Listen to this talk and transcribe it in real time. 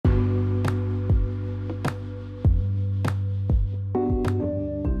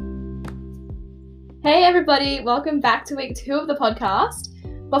Hey everybody, welcome back to week 2 of the podcast.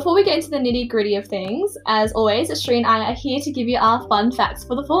 Before we get into the nitty gritty of things, as always, Ashri and I are here to give you our fun facts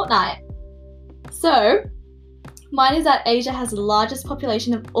for the fortnight. So, mine is that Asia has the largest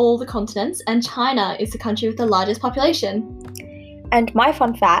population of all the continents and China is the country with the largest population. And my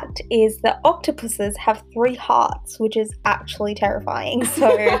fun fact is that octopuses have 3 hearts, which is actually terrifying.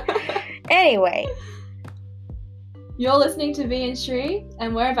 So, anyway. You're listening to V and Shri,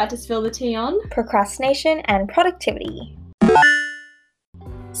 and we're about to spill the tea on procrastination and productivity.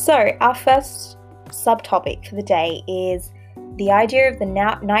 So, our first subtopic for the day is the idea of the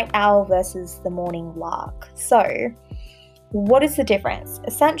night owl versus the morning lark. So, what is the difference?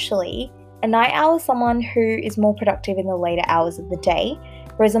 Essentially, a night owl is someone who is more productive in the later hours of the day,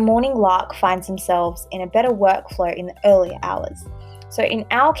 whereas a morning lark finds themselves in a better workflow in the earlier hours. So, in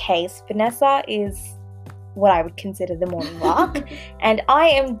our case, Vanessa is what I would consider the morning lark, and I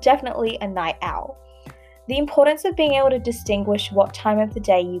am definitely a night owl. The importance of being able to distinguish what time of the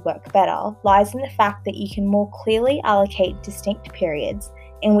day you work better lies in the fact that you can more clearly allocate distinct periods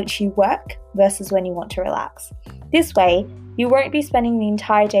in which you work versus when you want to relax. This way, you won't be spending the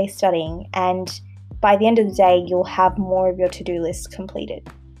entire day studying, and by the end of the day, you'll have more of your to-do list completed.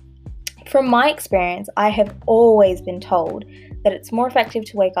 From my experience, I have always been told that it's more effective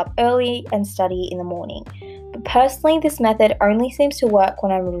to wake up early and study in the morning. But personally, this method only seems to work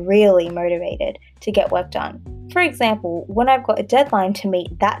when I'm really motivated to get work done. For example, when I've got a deadline to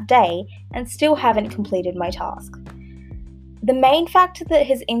meet that day and still haven't completed my task. The main factor that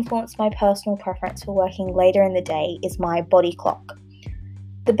has influenced my personal preference for working later in the day is my body clock.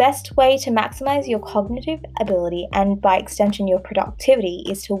 The best way to maximize your cognitive ability and by extension your productivity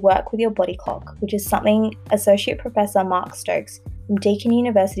is to work with your body clock, which is something Associate Professor Mark Stokes from Deakin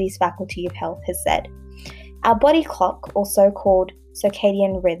University's Faculty of Health has said. Our body clock, also called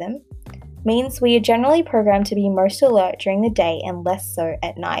circadian rhythm, means we are generally programmed to be most alert during the day and less so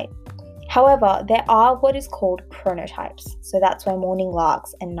at night. However, there are what is called chronotypes, so that's where morning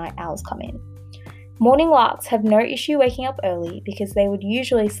larks and night owls come in. Morning larks have no issue waking up early because they would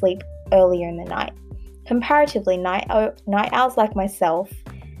usually sleep earlier in the night. Comparatively, night owls like myself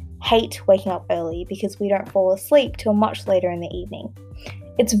hate waking up early because we don't fall asleep till much later in the evening.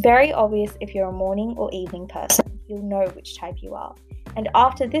 It's very obvious if you're a morning or evening person, you'll know which type you are. And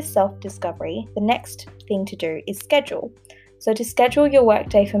after this self-discovery, the next thing to do is schedule. So to schedule your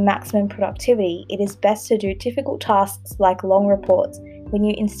workday for maximum productivity, it is best to do difficult tasks like long reports when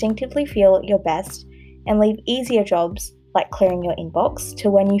you instinctively feel at your best, and leave easier jobs like clearing your inbox to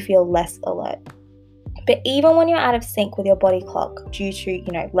when you feel less alert. But even when you're out of sync with your body clock due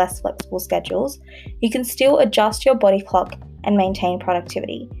to, less flexible schedules, you can still adjust your body clock and maintain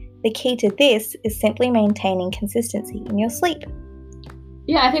productivity. The key to this is simply maintaining consistency in your sleep.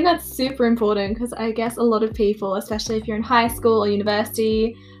 Yeah, I think that's super important because I guess a lot of people, especially if you're in high school or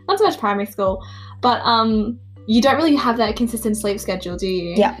university, not so much primary school, but you don't really have that consistent sleep schedule, do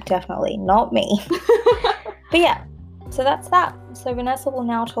you? Yeah, definitely. Not me. But yeah, so that's that. So Vanessa will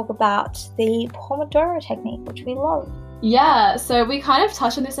now talk about the Pomodoro technique, which we love. Yeah, so we kind of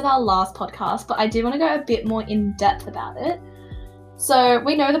touched on this in our last podcast, but I did want to go a bit more in depth about it. So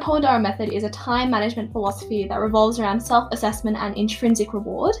we know the Pomodoro method is a time management philosophy that revolves around self-assessment and intrinsic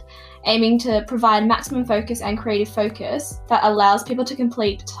reward, aiming to provide maximum focus and creative focus that allows people to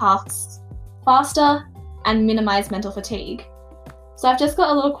complete tasks faster and minimize mental fatigue. So I've just got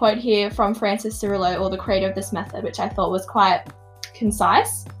a little quote here from Francis Cirillo, or the creator of this method, which I thought was quite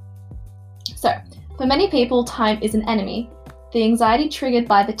concise. So, for many people, time is an enemy. The anxiety triggered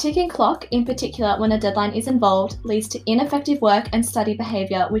by the ticking clock, in particular when a deadline is involved, leads to ineffective work and study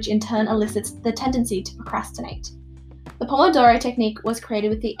behavior, which in turn elicits the tendency to procrastinate. The Pomodoro technique was created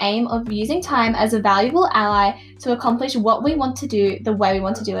with the aim of using time as a valuable ally to accomplish what we want to do the way we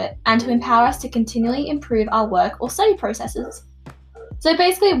want to do it, and to empower us to continually improve our work or study processes. So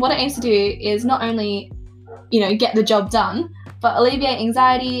basically what it aims to do is not only, get the job done, but alleviate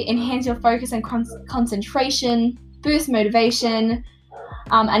anxiety, enhance your focus and concentration, boost motivation,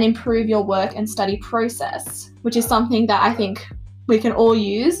 and improve your work and study process, which is something that I think we can all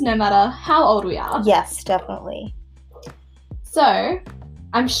use no matter how old we are. Yes, definitely. So,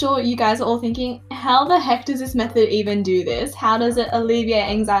 I'm sure you guys are all thinking, how the heck does this method even do this? How does it alleviate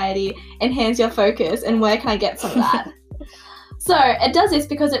anxiety, enhance your focus, and where can I get some of that? So, it does this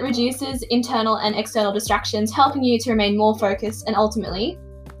because it reduces internal and external distractions, helping you to remain more focused and ultimately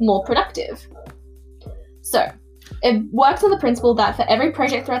more productive. So, it works on the principle that for every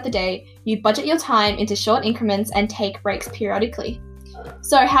project throughout the day, you budget your time into short increments and take breaks periodically.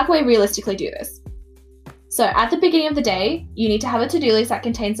 So, how can we realistically do this? So at the beginning of the day, you need to have a to-do list that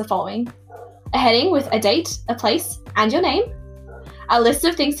contains the following: a heading with a date, a place, and your name, a list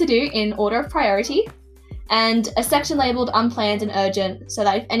of things to do in order of priority, and a section labelled unplanned and urgent so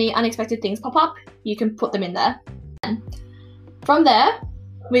that if any unexpected things pop up, you can put them in there. From there,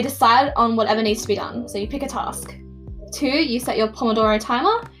 we decide on whatever needs to be done. So you pick a task. 2, you set your Pomodoro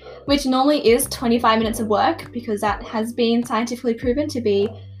timer, which normally is 25 minutes of work because that has been scientifically proven to be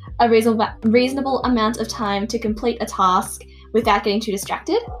a reasonable amount of time to complete a task without getting too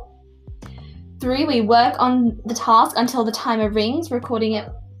distracted. 3, we work on the task until the timer rings, recording it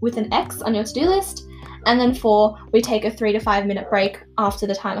with an X on your to-do list. And then 4, we take a 3 to 5 minute break after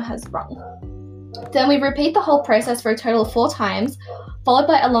the timer has rung. Then we repeat the whole process for a total of 4 times, followed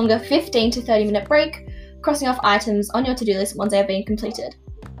by a longer 15 to 30 minute break, crossing off items on your to-do list once they have been completed.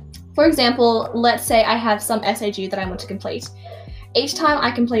 For example, let's say I have some essay due that I want to complete. Each time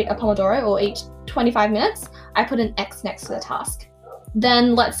I complete a Pomodoro, or each 25 minutes, I put an X next to the task.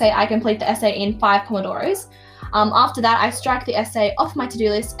 Then let's say I complete the essay in 5 Pomodoros. After that, I strike the essay off my to-do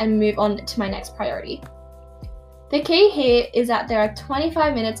list and move on to my next priority. The key here is that there are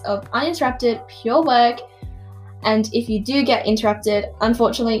 25 minutes of uninterrupted, pure work, and if you do get interrupted,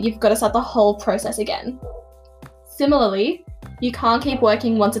 unfortunately, you've got to start the whole process again. Similarly, you can't keep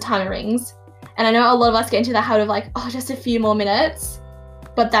working once a timer rings, and I know a lot of us get into the habit of like, oh, just a few more minutes,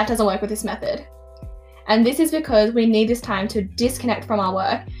 but that doesn't work with this method. And this is because we need this time to disconnect from our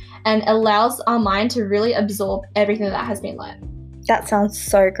work and allows our mind to really absorb everything that has been learned. That sounds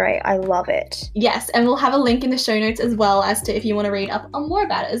so great. I love it. Yes, and we'll have a link in the show notes as well as to if you want to read up on more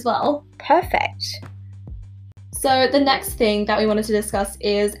about it as well. Perfect. So the next thing that we wanted to discuss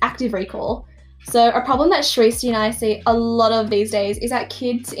is active recall. So a problem that Shrishti and I see a lot of these days is that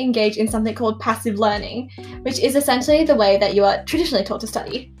kids engage in something called passive learning, which is essentially the way that you are traditionally taught to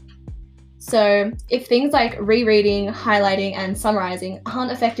study. So if things like rereading, highlighting, and summarizing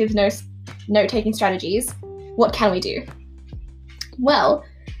aren't effective note-taking strategies, what can we do? Well,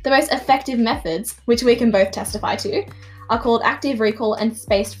 the most effective methods, which we can both testify to, are called active recall and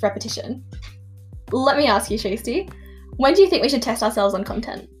spaced repetition. Let me ask you, Shrishti, when do you think we should test ourselves on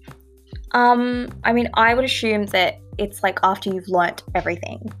content? I would assume that it's like after you've learnt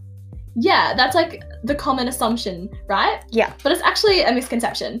everything. Yeah, that's like the common assumption, right? Yeah. But it's actually a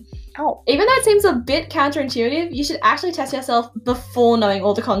misconception. Oh. Even though it seems a bit counterintuitive, you should actually test yourself before knowing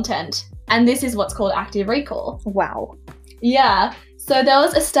all the content. And this is what's called active recall. Wow. Yeah. So there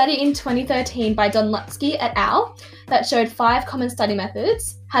was a study in 2013 by Donlutsky et al. That showed 5 common study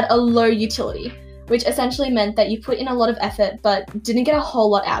methods had a low utility, which essentially meant that you put in a lot of effort but didn't get a whole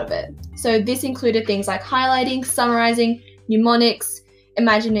lot out of it. So this included things like highlighting, summarizing, mnemonics,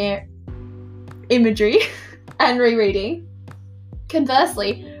 imagery, and rereading.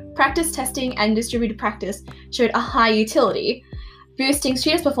 Conversely, practice testing and distributed practice showed a high utility, boosting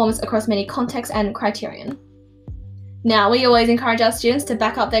students' performance across many contexts and criterion. Now, we always encourage our students to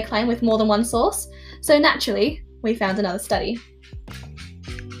back up their claim with more than one source, so naturally, we found another study.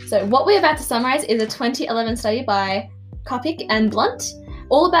 So what we're about to summarize is a 2011 study by Kopik and Blunt,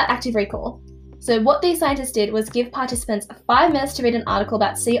 all about active recall. So what these scientists did was give participants 5 minutes to read an article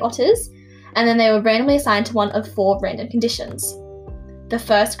about sea otters, and then they were randomly assigned to one of 4 random conditions. The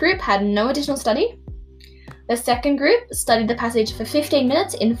first group had no additional study. The second group studied the passage for 15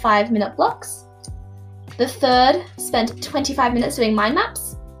 minutes in 5-minute blocks. The third spent 25 minutes doing mind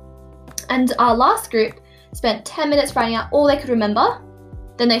maps. And our last group spent 10 minutes writing out all they could remember.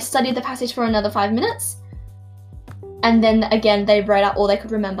 Then they studied the passage for another 5 minutes. And then again, they wrote out all they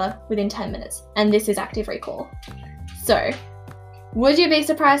could remember within 10 minutes. And this is active recall. So, would you be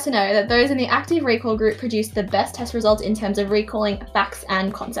surprised to know that those in the active recall group produced the best test results in terms of recalling facts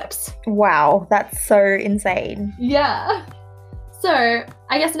and concepts? Wow, that's so insane. Yeah. So,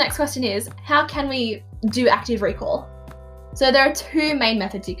 I guess the next question is, how can we do active recall? So there are 2 main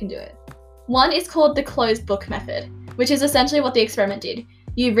methods you can do it. One is called the closed book method, which is essentially what the experiment did.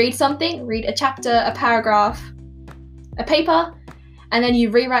 You read something, read a chapter, a paragraph, a paper, and then you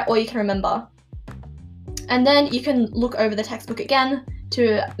rewrite all you can remember. And then you can look over the textbook again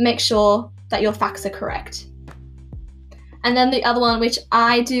to make sure that your facts are correct. And then the other one, which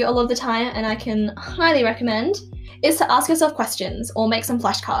I do a lot of the time and I can highly recommend, is to ask yourself questions or make some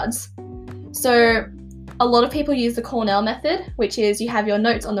flashcards. So a lot of people use the Cornell method, which is you have your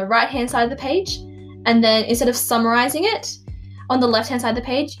notes on the right-hand side of the page, and then instead of summarizing it, on the left-hand side of the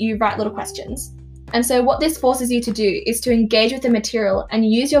page, you write little questions. And so what this forces you to do is to engage with the material and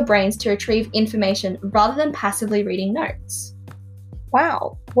use your brains to retrieve information rather than passively reading notes.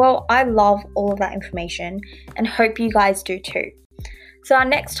 Wow. Well, I love all of that information and hope you guys do too. So our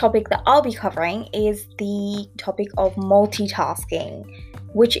next topic that I'll be covering is the topic of multitasking,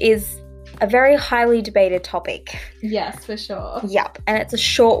 which is a very highly debated topic. Yes, for sure. Yep, and it's a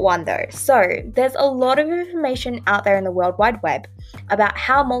short one though. So there's a lot of information out there in the World Wide Web about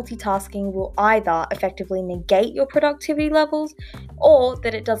how multitasking will either effectively negate your productivity levels or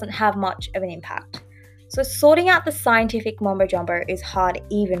that it doesn't have much of an impact. So sorting out the scientific mumbo jumbo is hard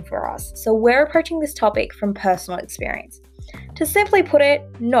even for us. So we're approaching this topic from personal experience. To simply put it,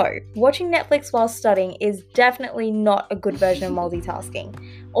 no, watching Netflix while studying is definitely not a good version of multitasking,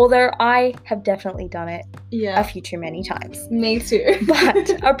 although I have definitely done it a few too many times. Me too.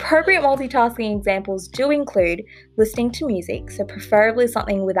 But appropriate multitasking examples do include listening to music, so preferably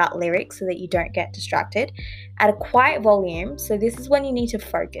something without lyrics so that you don't get distracted, at a quiet volume, so this is when you need to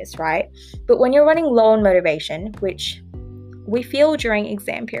focus, right? But when you're running low on motivation, which we feel during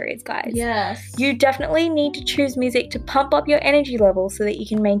exam periods, guys. Yes. You definitely need to choose music to pump up your energy level so that you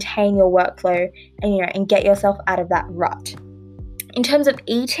can maintain your workflow and get yourself out of that rut. In terms of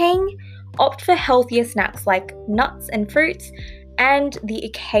eating, opt for healthier snacks like nuts and fruits and the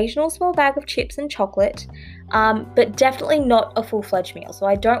occasional small bag of chips and chocolate, but definitely not a full-fledged meal. So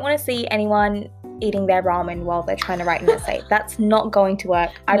I don't want to see anyone eating their ramen while they're trying to write an essay. That's not going to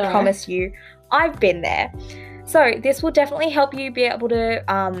work. I promise you. I've been there. So this will definitely help you be able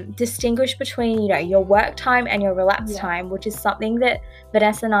to distinguish between, your work time and your relaxed time, which is something that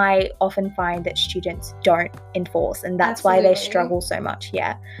Vanessa and I often find that students don't enforce, and that's why they struggle so much.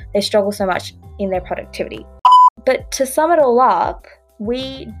 Yeah, they struggle so much in their productivity. But to sum it all up,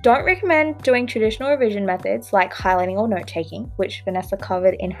 we don't recommend doing traditional revision methods like highlighting or note-taking, which Vanessa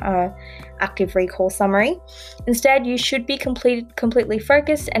covered in her active recall summary. Instead, you should be completely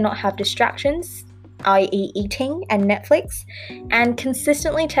focused and not have distractions, i.e. eating and Netflix, and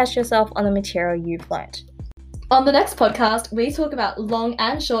consistently test yourself on the material you've learnt. On the next podcast, we talk about long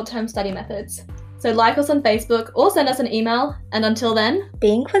and short-term study methods. So like us on Facebook or send us an email, and until then,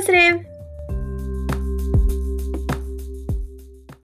 be inquisitive!